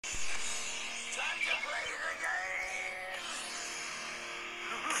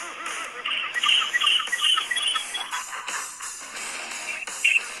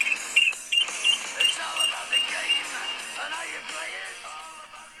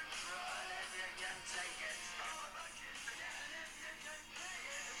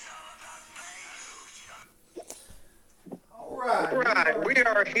right, we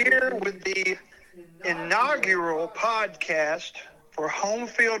are here with the inaugural podcast for Home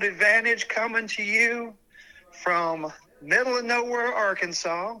Field Advantage, coming to you from middle of nowhere,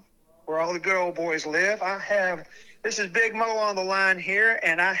 Arkansas, where all the good old boys live. This is Big Mo on the line here,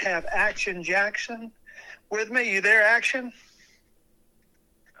 and I have Action Jackson with me. You there, Action?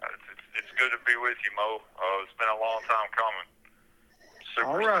 It's good to be with you, Mo. It's been a long time coming.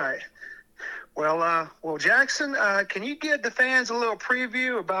 All right. Well, Jackson, can you give the fans a little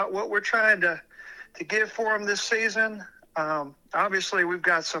preview about what we're trying to give for them this season? Obviously, we've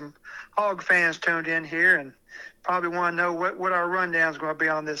got some Hog fans tuned in here, and probably want to know what our rundown is going to be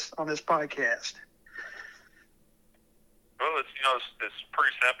on this podcast. Well, it's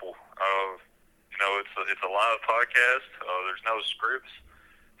pretty simple. It's a live podcast. There's no scripts,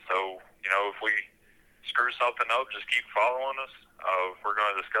 so if we screw something up, just keep following us. We're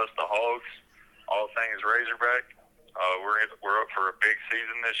going to discuss the Hogs, all things Razorback. We're up for a big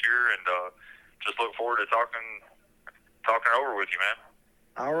season this year, and just look forward to talking over with you, man.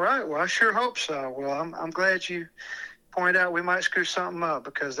 All right. Well, I sure hope so. Well, I'm glad you point out we might screw something up,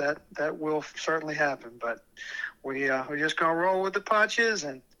 because that will certainly happen. But we're just going to roll with the punches,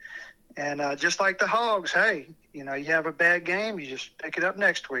 and just like the Hogs, hey, you have a bad game, you just pick it up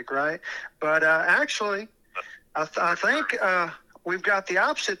next week, right? But actually, I think we've got the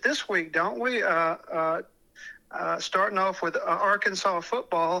opposite this week, don't we? Starting off with Arkansas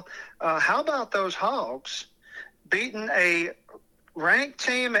football, how about those Hogs beating a ranked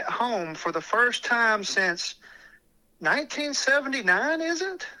team at home for the first time since 1979, is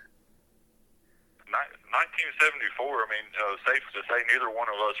it? 1974. I mean, safe to say neither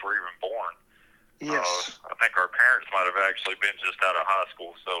one of us were even born. Yes. I think our parents might have actually been just out of high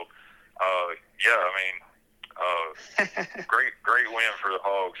school. So, great win for the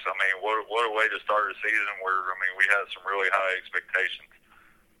Hogs. I mean, what a way to start a season where, we had some really high expectations.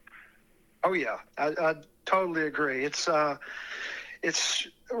 Oh yeah, I totally agree. It's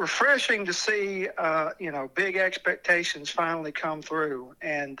refreshing to see, big expectations finally come through.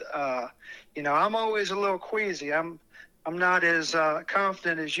 And, I'm always a little queasy. I'm not as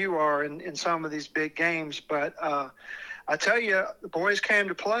confident as you are in some of these big games. But I tell you, the boys came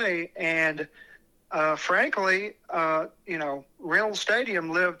to play, and frankly, Reynolds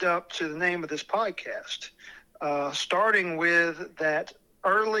Stadium lived up to the name of this podcast, starting with that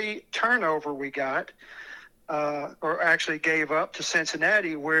early turnover we got, or actually gave up to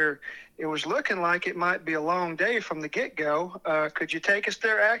Cincinnati, where it was looking like it might be a long day from the get-go. Could you take us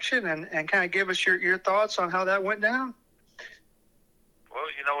there, Action, and kind of give us your thoughts on how that went down? Well,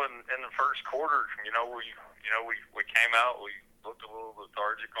 in the first quarter, we came out, we looked a little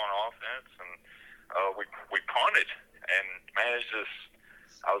lethargic on offense, and we punted and managed this.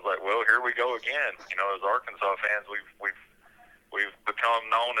 I was like, well, here we go again. As Arkansas fans, we've become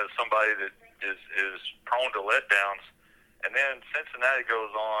known as somebody that is prone to letdowns. And then Cincinnati goes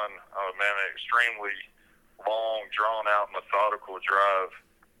on, an extremely long, drawn-out, methodical drive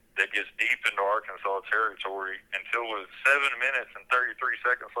that gets deep into Arkansas territory until with 7 minutes and 33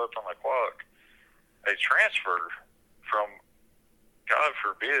 seconds left on the clock, a transfer from, God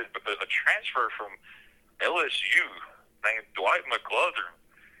forbid, but a transfer from LSU named Dwight McGlothern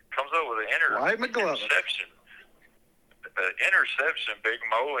comes up with an interception. Interception, Big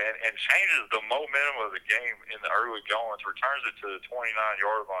Mo, and changes the momentum of the game in the early goings, returns it to the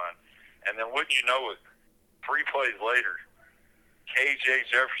 29-yard line. And then wouldn't you know it, 3 plays later, KJ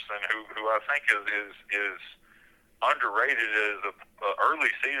Jefferson, who I think is underrated as a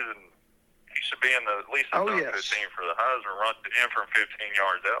early season, he should be in at least the top 15 for the Heisman, runs it in from 15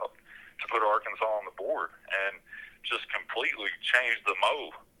 yards out to put Arkansas on the board, and just completely changed the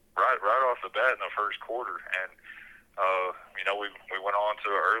Mo right off the bat in the first quarter. And we went on to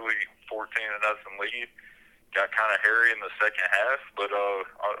an early 14-0 lead. Got kind of hairy in the second half, but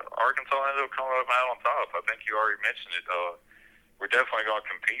Arkansas ended up coming up out on top. I think you already mentioned it. We're definitely going to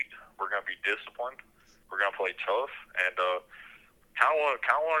compete. We're going to be disciplined. We're going to play tough, and kind of want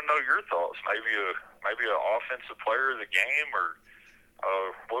to know your thoughts. Maybe an offensive player of the game, or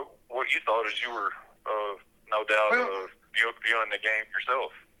what you thought as you were no doubt viewing the game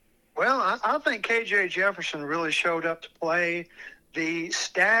yourself. Well, I think KJ Jefferson really showed up to play. The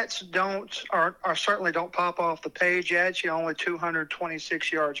stats certainly don't pop off the page at you. Only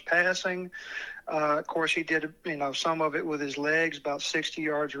 226 yards passing. Of course, he did some of it with his legs, about 60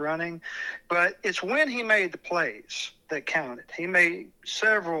 yards running. But it's when he made the plays that counted. He made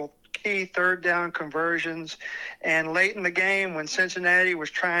several key third down conversions, and late in the game when Cincinnati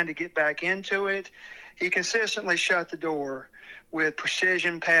was trying to get back into it, he consistently shut the door with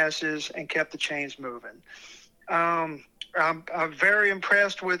precision passes and kept the chains moving. I'm very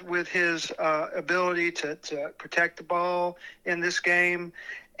impressed with his ability to protect the ball in this game.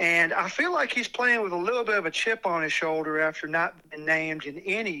 And I feel like he's playing with a little bit of a chip on his shoulder after not being named in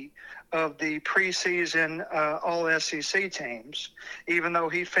any of the preseason All-SEC teams, even though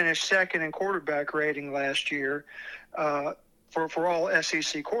he finished second in quarterback rating last year for all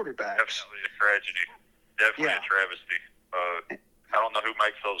SEC quarterbacks. Definitely a tragedy. Definitely a travesty. I don't know who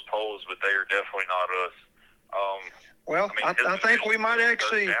makes those polls, but they are definitely not us. I think we might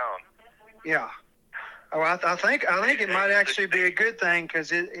actually. Yeah. Oh, I think it might actually be a good thing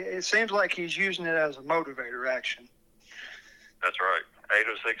because it seems like he's using it as a motivator action. That's right. 8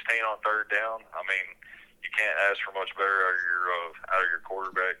 of 16 on third down. I mean, you can't ask for much better out of your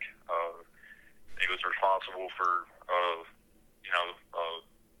quarterback. He was responsible for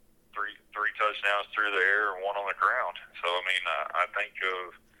three touchdowns through the air and one on the ground. So I mean, I think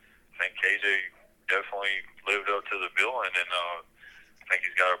KJ definitely lived up to the billing, and I think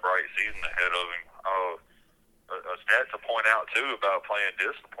he's got a bright season ahead of him. A stat to point out too about playing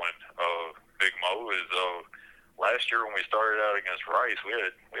discipline, Big Mo, is last year when we started out against Rice, we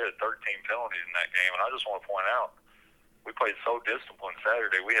had 13 penalties in that game, and I just want to point out we played so disciplined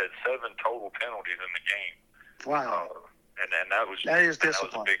Saturday. We had 7 total penalties in the game. Wow. And that was discipline. That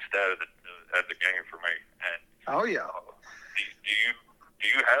was a big stat at the game for me. And oh yeah. Do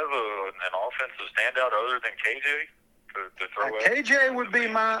you have an offensive standout other than KJ to throw out? KJ would be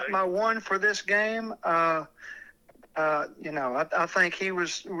my one for this game. I think he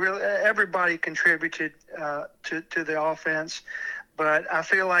was really, everybody contributed to the offense, but I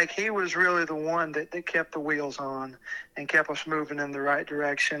feel like he was really the one that kept the wheels on and kept us moving in the right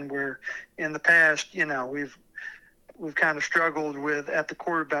direction, where in the past, we've kind of struggled with at the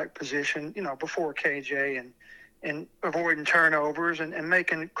quarterback position, before KJ, and avoiding turnovers and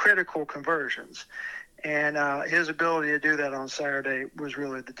making critical conversions. And his ability to do that on Saturday was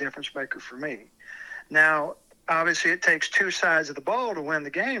really the difference maker for me. Now, obviously, it takes two sides of the ball to win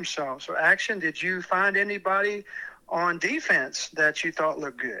the game. So Action, did you find anybody on defense that you thought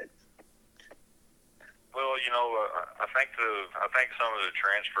looked good? Well, I think some of the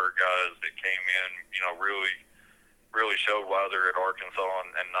transfer guys that came in, really showed why they're at Arkansas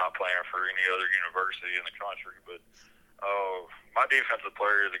and not playing for any other university in the country. But my defensive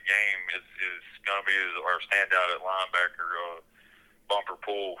player of the game is going to be our standout at linebacker, Bumper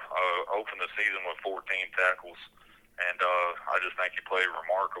Pool. Opened the season with 14 tackles, and I just think he played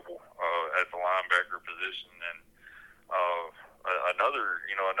remarkable at the linebacker position. And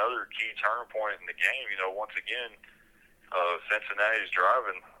another key turning point in the game. Once again, Cincinnati's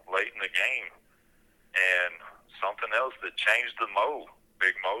driving late in the game, and something else that changed the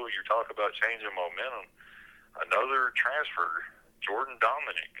Big Mo, you talk about changing momentum. Another transfer, Jordan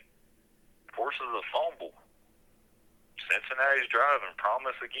Dominic, forces a fumble. Cincinnati's driving,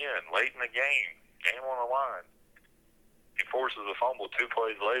 promise again, late in the game on the line. He forces a fumble. 2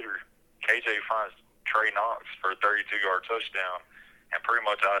 plays later, KJ finds Trey Knox for a 32-yard touchdown and pretty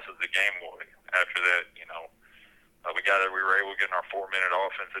much ices the game away. After that, we were able to get in our 4-minute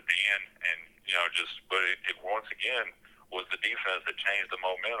offense at the end, and but it once again was the defense that changed the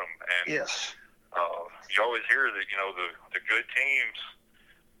momentum. And yes, you always hear that the good teams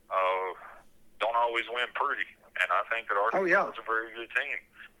don't always win pretty, and I think that Arkansas is a very good team.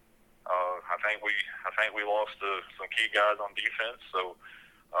 I think we lost some key guys on defense, so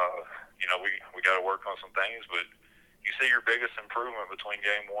we got to work on some things. But you see your biggest improvement between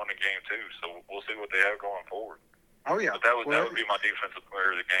game 1 and game 2, so we'll see what they have going forward. Oh yeah, but that would be my defensive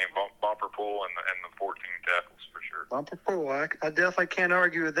player of the game, Bumper Pool, and the 14 tackles for sure. Bumper Pool, I definitely can't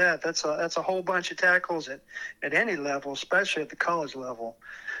argue with that. That's a whole bunch of tackles at any level, especially at the college level.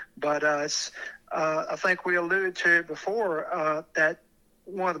 But I think we alluded to it before that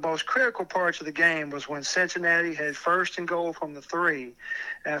one of the most critical parts of the game was when Cincinnati had 1st and goal from the 3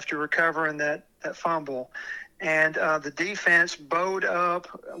 after recovering that fumble. And the defense bowed up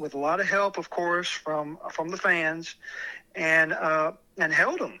with a lot of help, of course, from the fans, and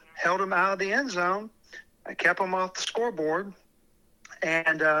held them out of the end zone, kept them off the scoreboard,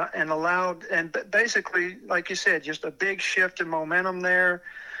 and allowed, and basically, like you said, just a big shift in momentum there.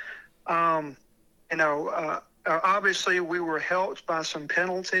 Obviously, we were helped by some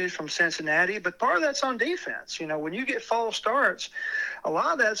penalties from Cincinnati, but part of that's on defense. When you get false starts, a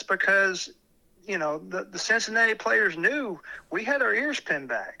lot of that's because the Cincinnati players knew we had our ears pinned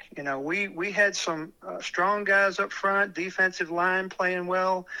back. We had some strong guys up front, defensive line playing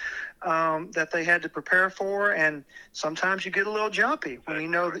well, that they had to prepare for, and sometimes you get a little jumpy when you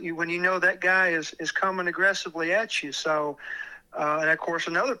know that guy is coming aggressively at you. So, and of course,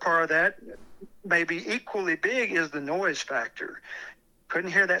 another part of that, maybe equally big is the noise factor.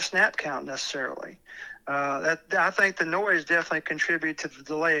 Couldn't hear that snap count necessarily. I think the noise definitely contributed to the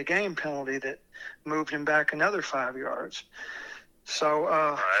delay of game penalty that moved him back another 5 yards.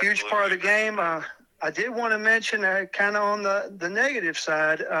 So huge part of the game. I did want to mention, kind of on the negative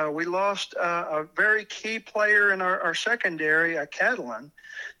side, we lost a very key player in our secondary, Catalan,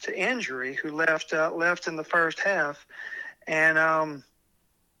 to injury, who left in the first half. And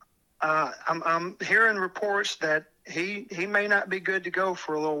I'm hearing reports that he may not be good to go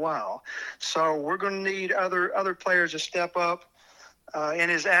for a little while. So we're going to need other players to step up in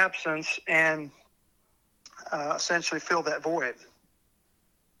his absence and essentially fill that void.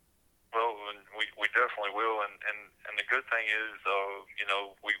 Well, we definitely will, and the good thing is,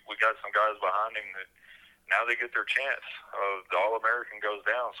 we got some guys behind him that now they get their chance. The All-American goes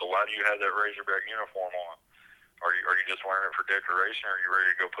down, so why do you have that Razorback uniform on? Are you just wearing it for decoration, or are you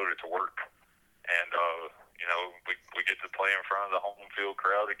ready to go put it to work? And we get to play in front of the home field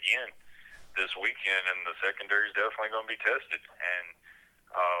crowd again this weekend, and the secondary is definitely going to be tested. And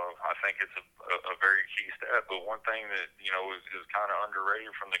I think it's a very key stat. But one thing that is kind of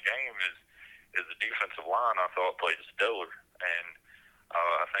underrated from the game is the defensive line. I thought played stellar, and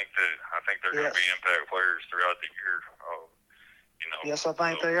I think they're going to be impact players throughout the year. Yes, I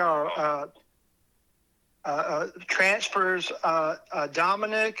think they are. Transfers,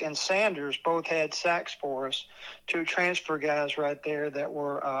 Dominic and Sanders both had sacks for us. 2 transfer guys right there that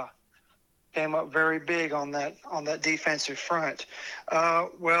were came up very big on that defensive front.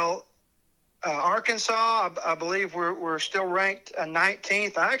 Arkansas, I believe we're still ranked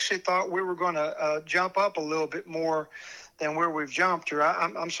 19th. I actually thought we were going to jump up a little bit more than where we've jumped.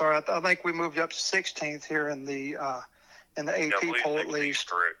 I'm sorry, I think we moved up to 16th here in the AP poll at least.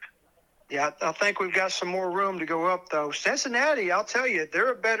 Correct. Yeah, I think we've got some more room to go up, though. Cincinnati, I'll tell you,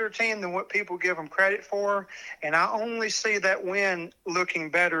 they're a better team than what people give them credit for, and I only see that win looking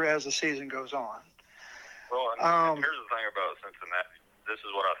better as the season goes on. Well, and here's the thing about Cincinnati. This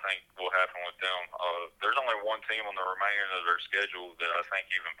is what I think will happen with them. There's only one team on the remainder of their schedule that I think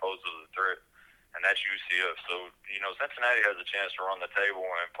even poses a threat, and that's UCF. So, Cincinnati has a chance to run the table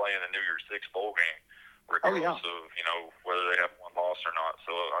and play in the New Year's Six bowl game, regardless of whether they have one loss or not.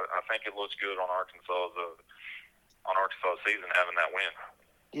 So I think it looks good on Arkansas's season having that win.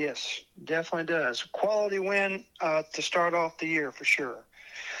 Yes, definitely does. Quality win to start off the year for sure.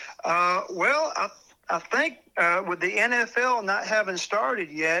 I think with the NFL not having started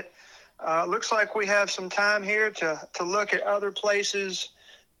yet, looks like we have some time here to look at other places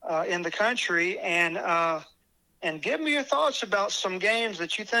in the country and give me your thoughts about some games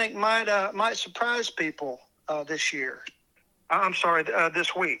that you think might surprise people this year. I'm sorry,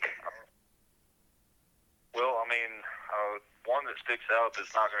 this week. Well, one that sticks out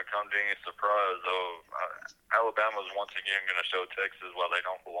that's not going to come to any surprise, Alabama's once again going to show Texas why they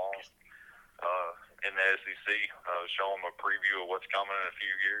don't belong in the SEC, show them a preview of what's coming in a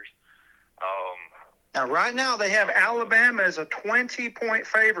few years. Now, right now, they have Alabama as a 20-point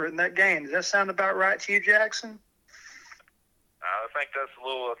favorite in that game. Does that sound about right to you, Jackson? I think that's a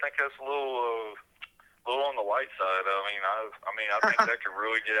little on the light side. I think that could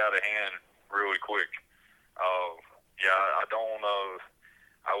really get out of hand really quick. I don't know.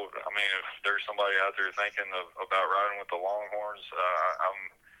 If there's somebody out there thinking about riding with the Longhorns,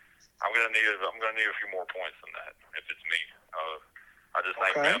 I'm gonna need a few more points than that if it's me. I just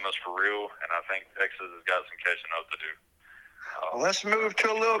think Bama's for real, and I think Texas has got some catching up to do. Let's move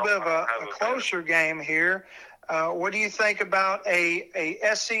to a little bit of a closer game here. What do you think about a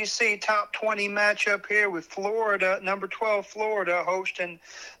SEC top 20 matchup here with Florida, number 12 Florida, hosting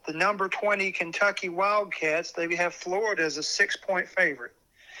the number 20 Kentucky Wildcats? They have Florida as a 6-point favorite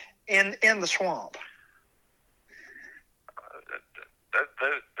in the Swamp.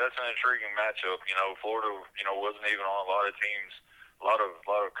 That's an intriguing matchup. Florida, wasn't even on a lot of teams, a lot of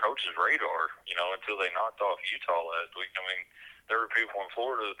coaches' radar, until they knocked off Utah last week. There were people in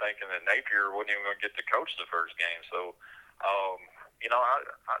Florida thinking that Napier wasn't even going to get to coach the first game. So, I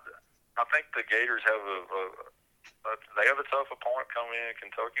think the Gators have they have a tough opponent coming in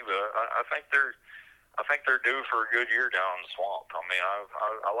Kentucky, but I think they're due for a good year down in the Swamp.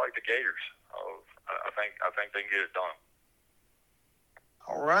 I like the Gators. I think they can get it done.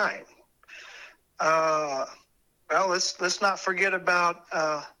 All right. Let's not forget about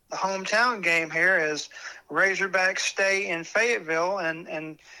the hometown game here as Razorbacks stay in Fayetteville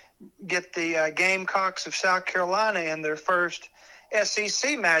and get the Gamecocks of South Carolina in their first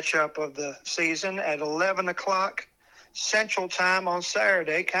SEC matchup of the season at 11 o'clock Central Time on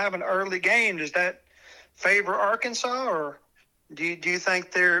Saturday. Kind of an early game. Does that favor Arkansas, or Do you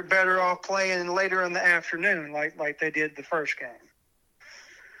think they're better off playing later in the afternoon, like they did the first game?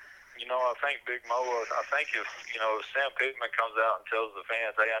 I think Big Mo. I think if Sam Pittman comes out and tells the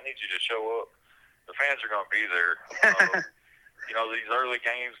fans, "Hey, I need you to show up," the fans are going to be there. These early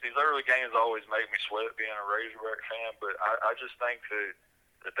games always make me sweat being a Razorback fan, but I just think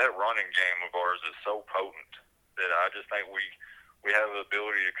that running game of ours is so potent that I just think we have the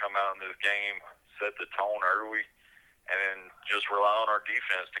ability to come out in this game, set the tone early, and then just rely on our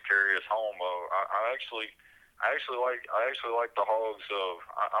defense to carry us home. I actually like the Hogs.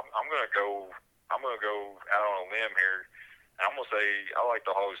 I'm gonna go out on a limb here, and I'm gonna say I like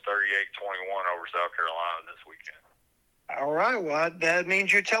the Hogs 38-21 over South Carolina this weekend. All right. Well, that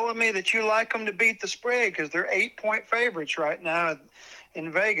means you're telling me that you like them to beat the spread because they're 8-point favorites right now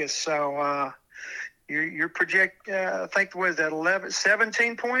in Vegas. So you're project. I think what is that?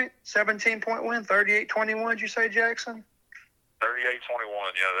 17 point win, 38-21. Did you say, Jackson?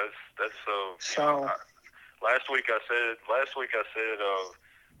 38-21. Yeah, that's so. Last week I said 34-20.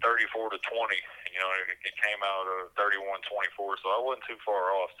 It came out of 31-24, so I wasn't too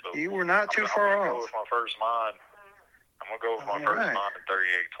far off. So you were not too far off. I'm gonna go with my first mind. I'm gonna go with my first mind at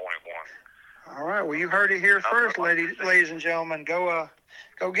 38-21. All right. Well, you heard it here first, ladies and gentlemen. Go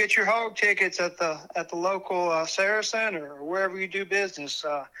get your hog tickets at the local Saracen or wherever you do business.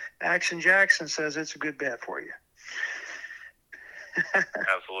 Action Jackson says it's a good bet for you.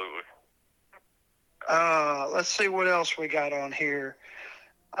 Absolutely. Let's see what else we got on here.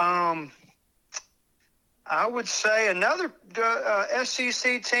 I would say another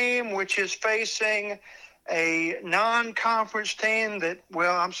SEC team which is facing a non-conference team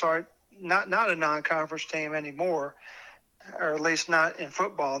not a non-conference team anymore, or at least not in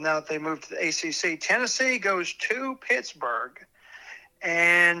football now that they moved to the ACC. Tennessee goes to Pittsburgh,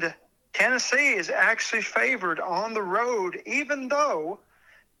 and Tennessee is actually favored on the road, even though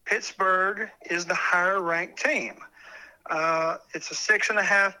Pittsburgh is the higher-ranked team. It's a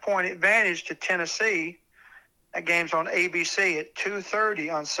 6.5-point advantage to Tennessee. That game's on ABC at 2:30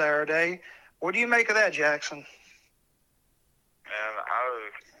 on Saturday. What do you make of that, Jackson? Man,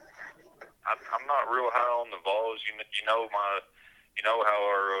 I'm not real high on the Vols. You know how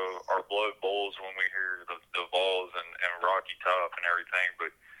our blood boils when we hear the Vols and Rocky Top and everything, but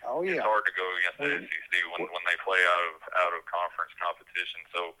it's hard to go against the SEC when they play out of conference competition.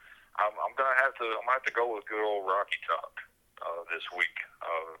 So I'm gonna have to go with good old Rocky Top this week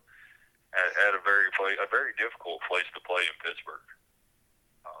at a very difficult place to play in Pittsburgh.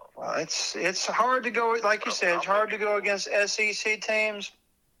 Well, it's hard to go, like you said, it's hard to go against SEC teams.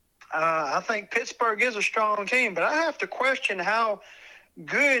 I think Pittsburgh is a strong team, but I have to question how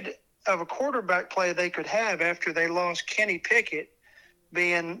good of a quarterback play they could have after they lost Kenny Pickett,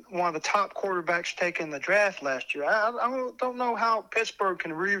 being one of the top quarterbacks taken in the draft last year. I don't know how Pittsburgh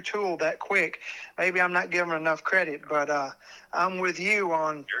can retool that quick. Maybe I'm not giving enough credit, but I'm with you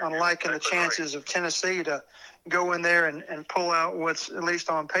on liking the chances of Tennessee to go in there and pull out what's, at least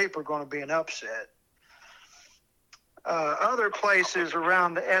on paper, going to be an upset. Other places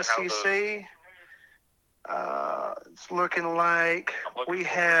around the SEC, it's looking like we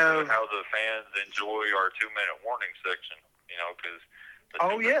have... how the fans enjoy our 2-minute warning section, because...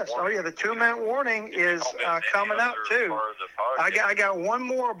 the 2-minute warning is coming up too. I got one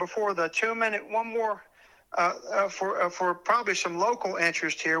more before the 2-minute. One more for probably some local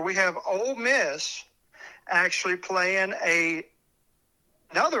interest here. We have Ole Miss actually playing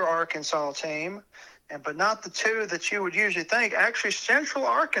another Arkansas team, but not the two that you would usually think. Actually, Central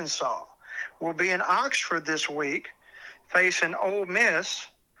Arkansas will be in Oxford this week, facing Ole Miss.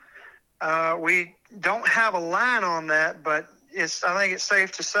 We don't have a line on that, but I think it's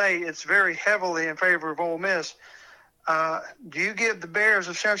safe to say it's very heavily in favor of Ole Miss. Do you give the Bears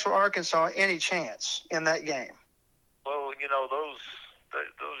of Central Arkansas any chance in that game? Well, those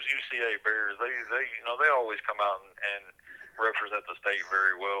UCA Bears, they always come out and represent the state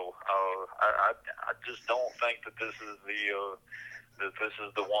very well. I just don't think that this is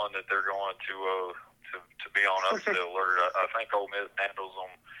the one that they're going to be on upset alert. I think Ole Miss handles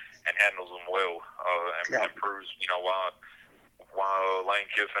them well and proves why Lane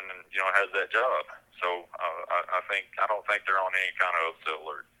Kiffin has that job. So I don't think they're on any kind of upset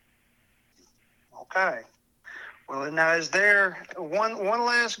alert. Okay. Well, now is there one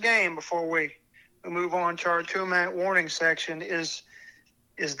last game before we move on to our 2-minute warning section? Is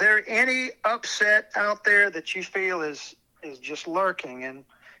there any upset out there that you feel is just lurking and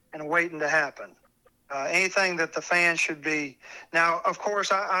waiting to happen? Anything that the fans should be... Now, of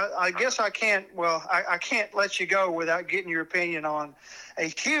course, I guess I can't let you go without getting your opinion on a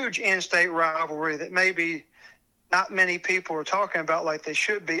huge in-state rivalry that maybe not many people are talking about like they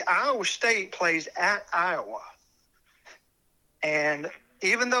should be. Iowa State plays at Iowa. And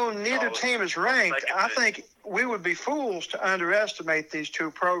even though neither team is ranked, I think we would be fools to underestimate these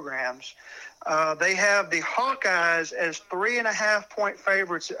two programs. They have the Hawkeyes as 3.5-point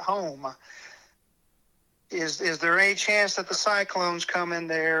favorites at home. Is there any chance that the Cyclones come in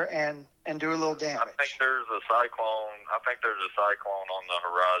there and do a little damage? I think there's a cyclone. I think there's a cyclone on the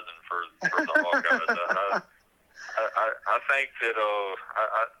horizon for the Hawkeyes. I think that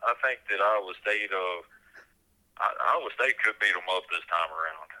Iowa State could beat them up this time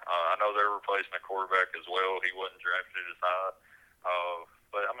around. I know they're replacing a quarterback as well. He wasn't drafted as high,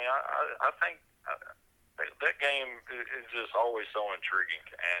 but I mean, I think that game is just always so intriguing,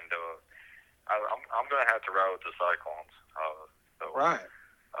 and I'm going to have to ride with the Cyclones. Right.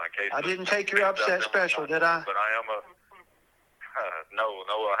 I didn't take your upset special, did I? But I am no,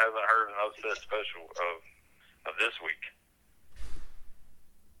 I haven't heard an upset special of this week.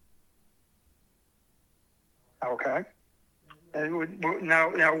 Okay. And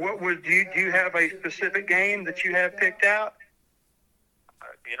now, what would do you have a specific game that you have picked out? I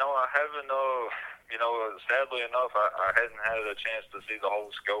haven't. Sadly enough, I hadn't had a chance to see the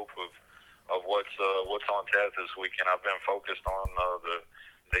whole scope of what's on tap this week, and I've been focused on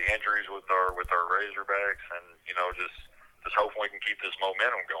the injuries with our Razorbacks, and just hoping we can keep this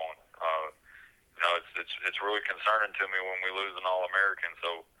momentum going. It's really concerning to me when we lose an All-American.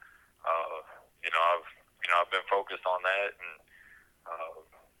 So, I've been focused on that, and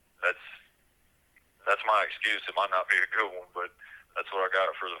that's my excuse. It might not be a good one, but that's what I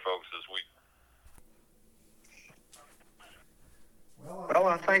got for the folks this week. Well,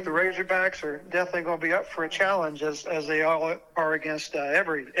 I think the Razorbacks are definitely going to be up for a challenge, as they all are against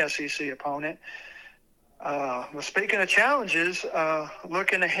every SEC opponent. Well, speaking of challenges,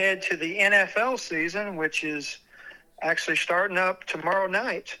 looking ahead to the NFL season, which is actually starting up tomorrow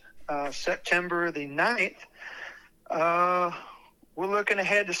night, September the 9th. We're looking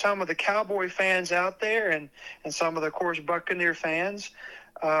ahead to some of the Cowboy fans out there and some of the, of course, Buccaneer fans.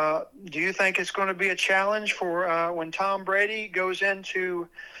 Do you think it's going to be a challenge for when Tom Brady goes into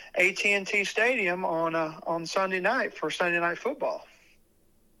AT&T Stadium on Sunday night for Sunday Night Football?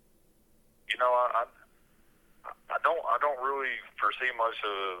 I don't really foresee much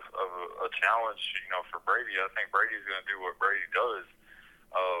of a challenge, for Brady. I think Brady's going to do what Brady does.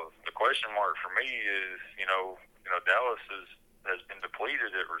 The question mark for me is, Dallas has been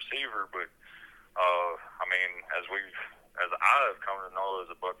depleted at receiver, but as I've come to know as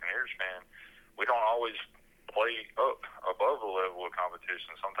a Buccaneers fan, we don't always play up above the level of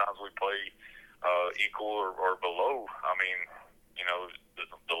competition. Sometimes we play equal or below.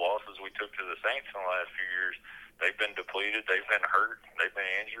 The losses we took to the Saints in the last few years, they've been depleted, they've been hurt, they've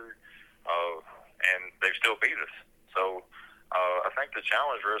been injured, and they've still beat us. So I think the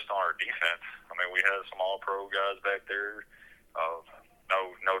challenge rests on our defense. We have some all-pro guys back there.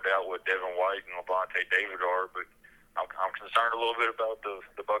 No doubt what Devin White and Levante David are, but I'm concerned a little bit about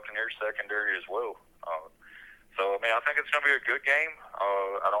the Buccaneers secondary as well. I think it's going to be a good game.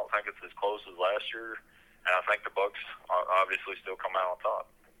 I don't think it's as close as last year, and I think the Bucs obviously still come out on top.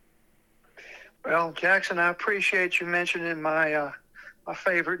 Well, Jackson, I appreciate you mentioning my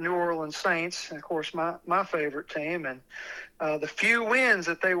favorite New Orleans Saints, and of course my favorite team, and the few wins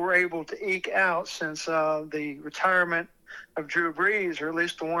that they were able to eke out since the retirement of Drew Brees, or at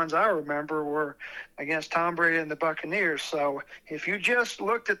least the ones I remember, were against Tom Brady and the Buccaneers. So if you just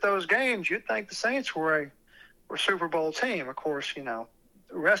looked at those games, you'd think the Saints were a Super Bowl team. Of course, the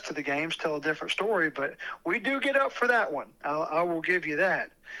rest of the games tell a different story, but we do get up for that one. I will give you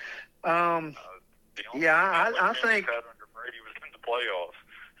that. I think Brady was in the playoffs.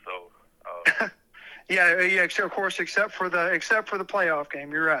 So yeah. Of course, except for the playoff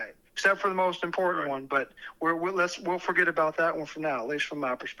game. You're right. Except for the most important one, but we'll forget about that one for now, at least from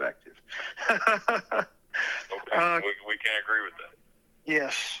my perspective. Okay, we can agree with that.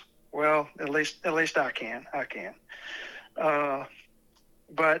 Yes. Well, at least I can.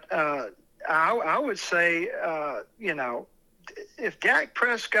 But I would say, if Dak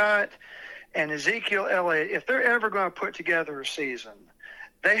Prescott and Ezekiel Elliott, if they're ever going to put together a season,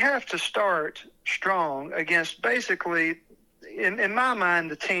 they have to start strong against basically, in my mind,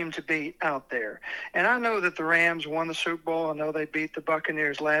 the team to beat out there. And I know that the Rams won the Super Bowl. I know they beat the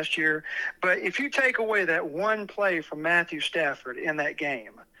Buccaneers last year. But if you take away that one play from Matthew Stafford in that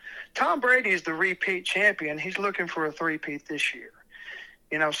game, Tom Brady is the repeat champion. He's looking for a three-peat this year.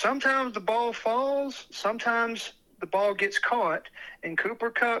 Sometimes the ball falls, sometimes the ball gets caught, and Cooper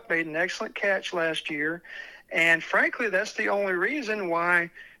Kupp made an excellent catch last year. And frankly, that's the only reason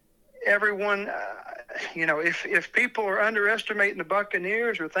why everyone if people are underestimating the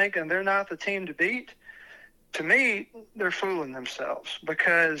Buccaneers or thinking they're not the team to beat, to me, they're fooling themselves,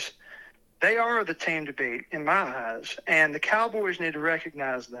 because they are the team to beat in my eyes, and the Cowboys need to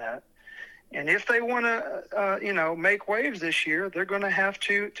recognize that. And if they want to, make waves this year, they're going to have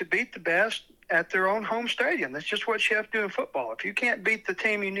to beat the best at their own home stadium. That's just what you have to do in football. If you can't beat the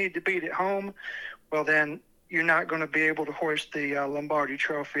team you need to beat at home, well, then you're not going to be able to hoist the Lombardi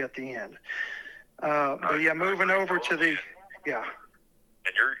Trophy at the end. But yeah, moving over to the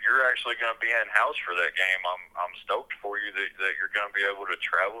And you're actually going to be in house for that game. I'm stoked for you that you're going to be able to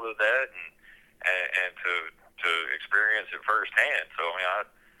travel to that and to experience it firsthand. So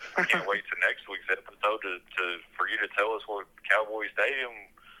I can't wait to next week's episode for you to tell us what Cowboy Stadium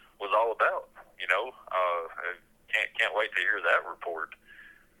was all about. Can't wait to hear that report.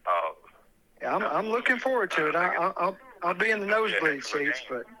 Yeah, I'm looking forward to it. I'll be in the nosebleed seats,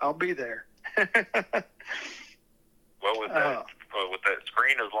 but I'll be there. Well, with that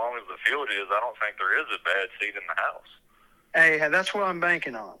screen, as long as the field is, I don't think there is a bad seat in the house. Hey, that's what I'm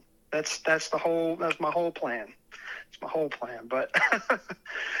banking on. That's my whole plan. It's my whole plan. But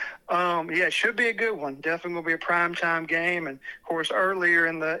it should be a good one. Definitely will be a primetime game. And of course, earlier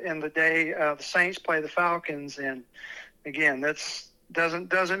in the day, the Saints play the Falcons, and again, that's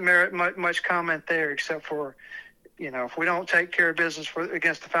doesn't merit much comment there, except for, if we don't take care of business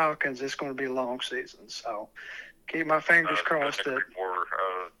against the Falcons, it's going to be a long season. So keep my fingers crossed that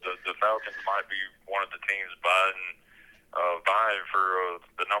the Falcons might be one of the teams vying for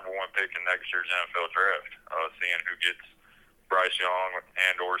the number one pick in next year's NFL draft, seeing who gets Bryce Young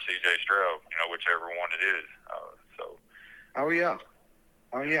and or C.J. Stroud, whichever one it is. Oh yeah.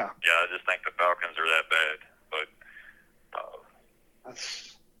 Yeah, I just think the Falcons are that bad. But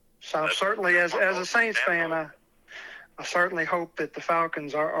certainly, as a Saints fan, I certainly hope that the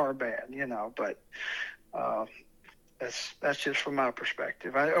Falcons are bad, but that's just from my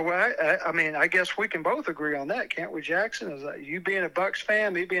perspective. I guess we can both agree on that, can't we, Jackson? Is that you being a Bucs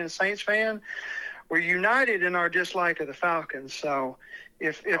fan, me being a Saints fan, we're united in our dislike of the Falcons. So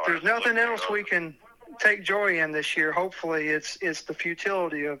if there's nothing else we can take joy in this year, hopefully it's the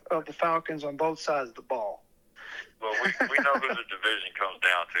futility of the Falcons on both sides of the ball. Well, we know who the division comes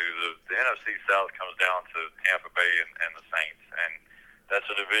down to. The NFC South comes down to Tampa Bay and the Saints, and that's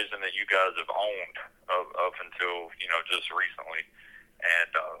a division that you guys have owned up until just recently.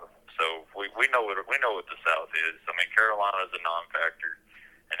 And so we know what the South is. I mean, Carolina is a non-factor,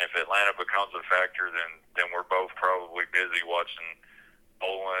 and if Atlanta becomes a factor, then we're both probably busy watching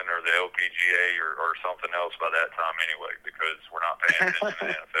bowling or the LPGA or something else by that time anyway, because we're not paying attention to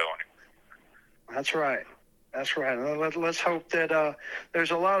the NFL anymore. That's right. That's right. Let's hope that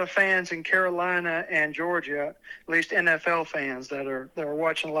there's a lot of fans in Carolina and Georgia, at least NFL fans, that are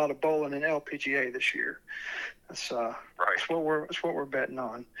watching a lot of bowling and LPGA this year. That's right. That's what we're betting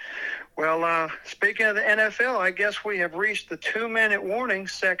on. Well, speaking of the NFL, I guess we have reached the 2-minute warning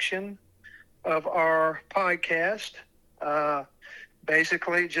section of our podcast.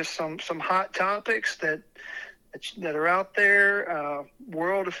 Basically, just some hot topics that are out there.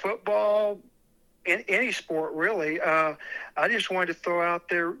 World of football. In any sport, really. I just wanted to throw out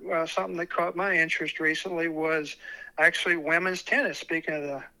there something that caught my interest recently was actually women's tennis. Speaking of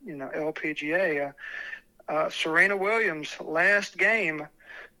the LPGA, Serena Williams' last game,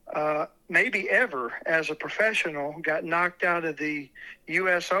 maybe ever as a professional, got knocked out of the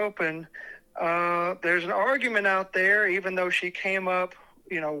U.S. Open. There's an argument out there, even though she came up,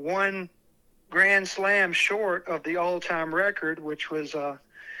 one Grand Slam short of the all-time record, which was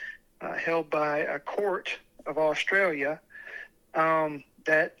held by a court of Australia,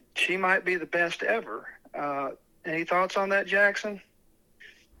 that she might be the best ever. Any thoughts on that, Jackson?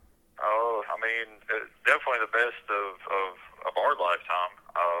 Oh, I mean, definitely the best of our lifetime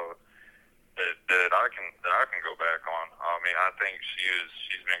that I can go back on. I mean, I think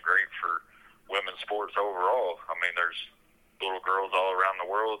she's been great for women's sports overall. I mean, there's little girls all around the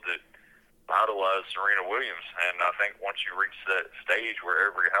world that idolize Serena Williams, and I think once you reach that stage where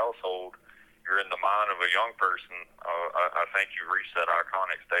every household you're in the mind of a young person, I think you reach that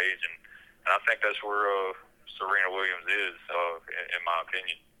iconic stage, and I think that's where Serena Williams is, in my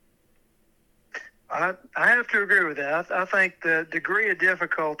opinion. I have to agree with that. I think the degree of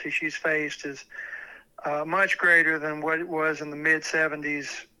difficulty she's faced is much greater than what it was in the mid-'70s,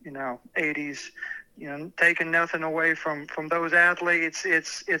 80s. Taking nothing away from those athletes,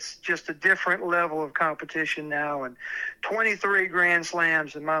 it's just a different level of competition now. And 23 Grand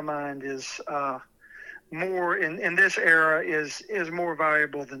Slams, in my mind, is more in this era is more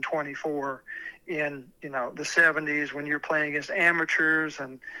valuable than 24 in the 70s when you're playing against amateurs,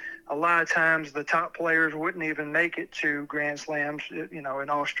 and a lot of times the top players wouldn't even make it to Grand Slams. In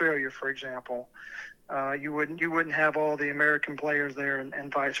Australia, for example, you wouldn't have all the American players there,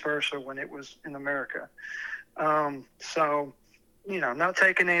 and vice versa when it was in America. So, not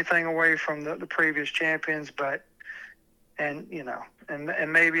taking anything away from the previous champions, but and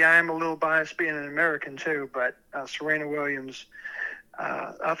maybe I am a little biased being an American too, but Serena Williams,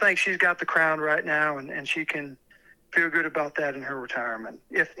 I think she's got the crown right now, and she can feel good about that in her retirement,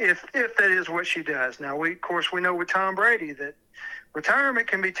 if that is what she does. Now, we know with Tom Brady that retirement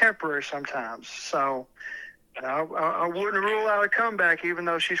can be temporary sometimes. So I wouldn't rule out a comeback, even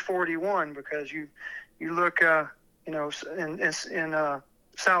though she's 41, because you look, in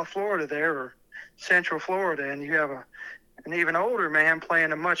South Florida there, or Central Florida, and you have an even older man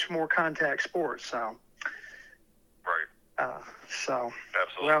playing a much more contact sport. So, right. So,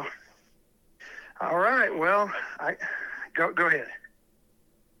 absolutely. Well, all right. Well, go ahead.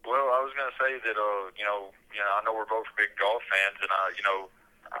 Well, I was going to say that, I know we're both big golf fans, and I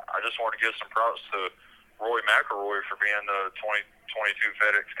just want to give some props to Rory McIlroy for being the 2022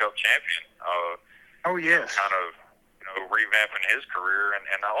 FedEx Cup champion. Oh yes. Kind of, revamping his career,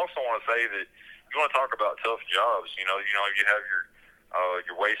 and I also want to say that you want to talk about tough jobs. You have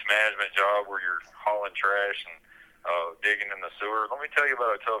your waste management job where you're hauling trash and digging in the sewer. Let me tell you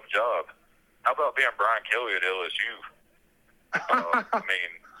about a tough job. How about being Brian Kelly at LSU? I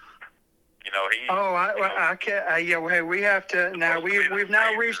mean, he. Oh, I can't. Hey, we have to now. We've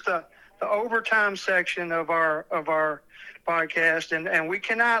now reached the overtime section of our podcast, and we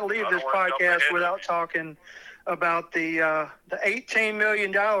cannot leave this podcast without talking about the $18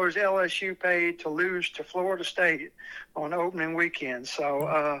 million LSU paid to lose to Florida State on opening weekend.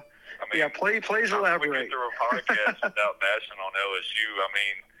 So, please elaborate. We get through a podcast without bashing on LSU. I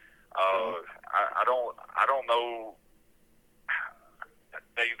mean, I don't know.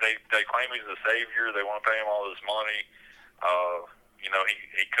 They claim he's the savior. They want to pay him all this money.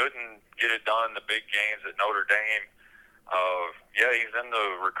 He couldn't get it done in the big games at Notre Dame. He's in the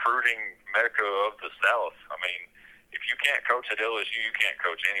recruiting mecca of the South. I mean, if you can't coach at LSU, you can't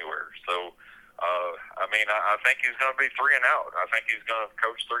coach anywhere. So, I think he's going to be 3 and out. I think he's going to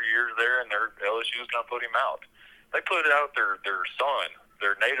coach 3 years there, and LSU is going to put him out. They put out their son,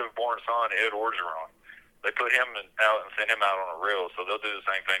 their native-born son, Ed Orgeron. They put him out and sent him out on a rail. So they'll do the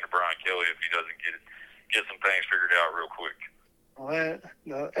same thing to Brian Kelly if he doesn't get some things figured out real quick. Well,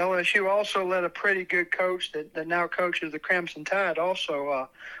 the LSU also let a pretty good coach that now coaches the Crimson Tide also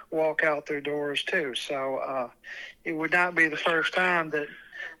walk out their doors too. So it would not be the first time that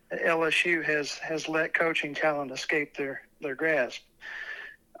LSU has let coaching talent escape their grasp.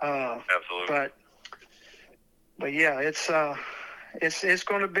 Absolutely. But yeah, it's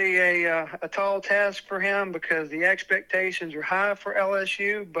going to be a tall task for him because the expectations are high for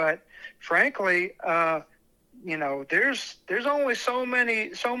LSU. But frankly, there's only so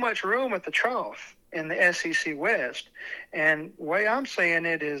much room at the trough in the SEC West. And the way I'm saying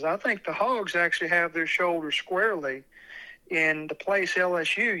it is, I think the Hogs actually have their shoulders squarely in the place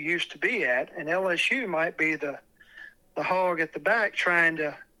LSU used to be at, and LSU might be the hog at the back trying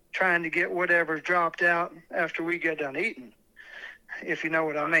to get whatever's dropped out after we get done eating, if you know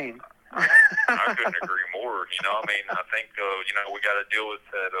what I mean. I couldn't agree more. I think we got to deal with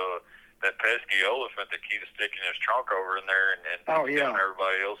that pesky elephant that keeps sticking his trunk over in there and stealing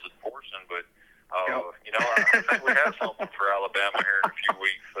everybody else's portion. But I think we have something for Alabama here in a few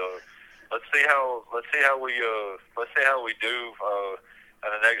weeks. Let's see how we do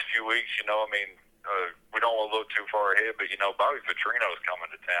in the next few weeks. We don't want to look too far ahead, but Bobby Petrino's coming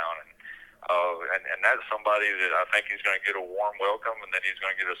to town, and that's somebody that I think he's going to get a warm welcome, and then he's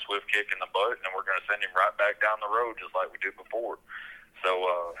going to get a swift kick in the butt, and we're going to send him right back down the road just like we did before. So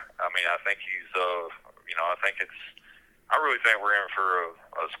I think he's I really think we're in for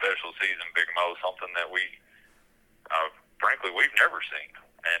a special season, Big Mo, something that frankly we've never seen,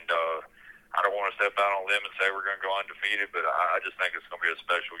 and I don't want to step out on a limb and say we're going to go undefeated, but I just think it's going to be a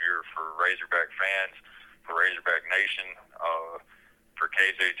special year for Razorback fans, for Razorback Nation, for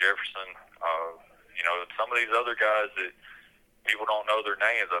KJ Jefferson. Some of these other guys that people don't know their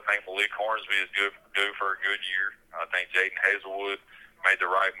names. I think Malik Hornsby is due for a good year. I think Jaden Hazelwood made the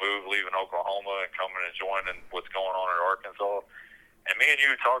right move leaving Oklahoma and coming and joining what's going on at Arkansas. And me and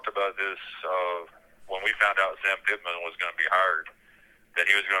you talked about this when we found out Sam Pittman was going to be hired, that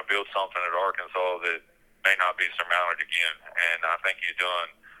he was going to build something at Arkansas that may not be surmounted again. And I think he's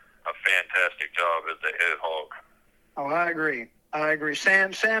done a fantastic job as the head hog. Oh, I agree. I agree.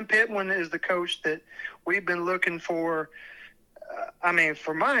 Sam Pittman is the coach that we've been looking for.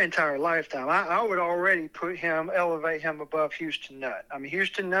 For my entire lifetime, I would already elevate him above Houston Nutt.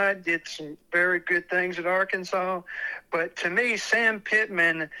 Houston Nutt did some very good things at Arkansas, but to me, Sam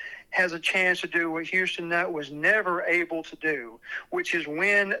Pittman has a chance to do what Houston Nutt was never able to do, which is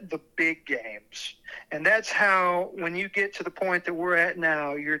win the big games. And that's how, when you get to the point that we're at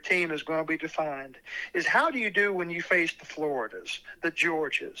now, your team is going to be defined, is how do you do when you face the Floridas, the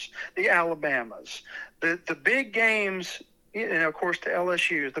Georgias, the Alabamas, the big games, and of course the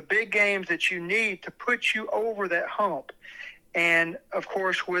LSUs, the big games that you need to put you over that hump. And of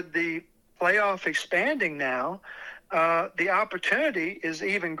course, with the playoff expanding now, the opportunity is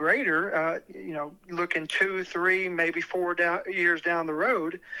even greater. Looking 2, 3, maybe 4 years down the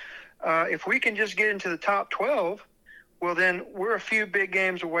road, if we can just get into the top 12, well, then we're a few big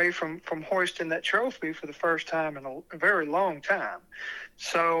games away from hoisting that trophy for the first time in a very long time.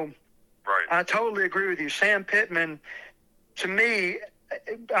 So, right. I totally agree with you. Sam Pittman, to me,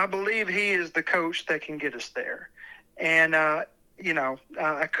 I believe he is the coach that can get us there. And, I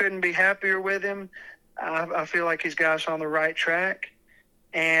couldn't be happier with him. I feel like he's got us on the right track.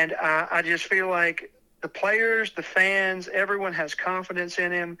 And I just feel like the players, the fans, everyone has confidence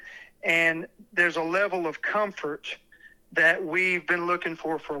in him. And there's a level of comfort that we've been looking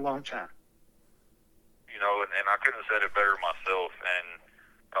for a long time. And I couldn't have said it better myself. And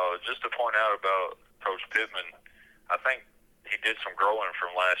just to point out about Coach Pittman, I think he did some growing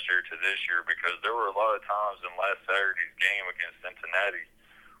from last year to this year, because there were a lot of times in last Saturday's game against Cincinnati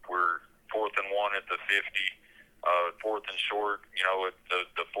where 4th and 1 at the 50, 4th and short, at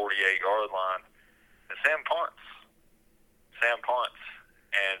the 48-yard line, and Sam punts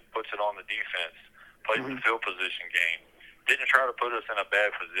and puts it on the defense, plays the field position game, didn't try to put us in a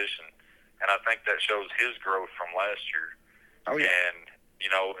bad position, and I think that shows his growth from last year. Oh, yeah. And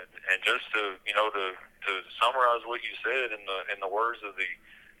just to summarize what you said in the words of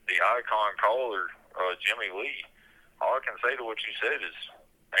the icon caller, Jimmy Lee, all I can say to what you said is,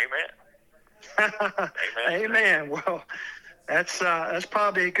 amen. Amen. Amen. Well, that's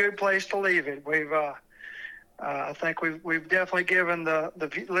probably a good place to leave it. I think we've definitely given the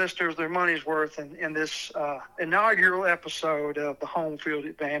listeners their money's worth in this inaugural episode of the Home Field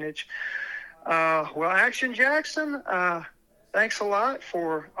Advantage. Action Jackson, thanks a lot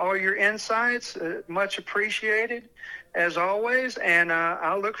for all your insights. Much appreciated, as always. And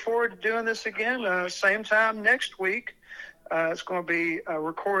I look forward to doing this again, same time next week. It's going to be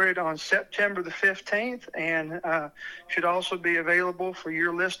recorded on September the 15th, and should also be available for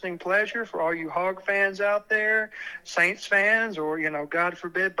your listening pleasure for all you Hog fans out there, Saints fans, or, God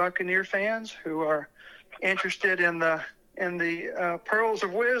forbid, Buccaneer fans who are interested in the pearls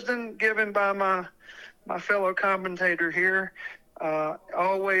of wisdom given by my fellow commentator here.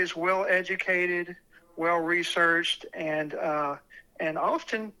 Always well educated, well researched, and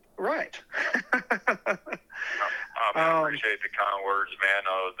often right. I appreciate the kind words, man.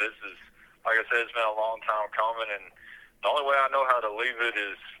 This is, like I said, it's been a long time coming, and the only way I know how to leave it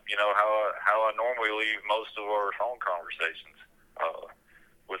is, how I normally leave most of our phone conversations,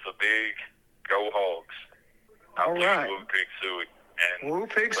 with a big "Go Hogs." All right. Woo Pig Suey. And Woo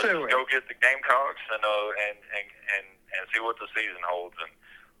Pig Suey. Let's go get the Gamecocks and see what the season holds, and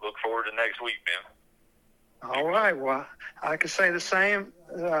look forward to next week, man. All right. Well, I can say the same.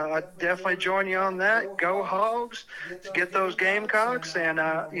 I definitely join you on that. Go Hogs. Let's get those Gamecocks. And,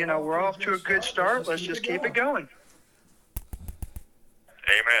 we're off to a good start. Let's just keep it going.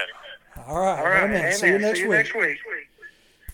 Amen. All right. Amen. See you next week.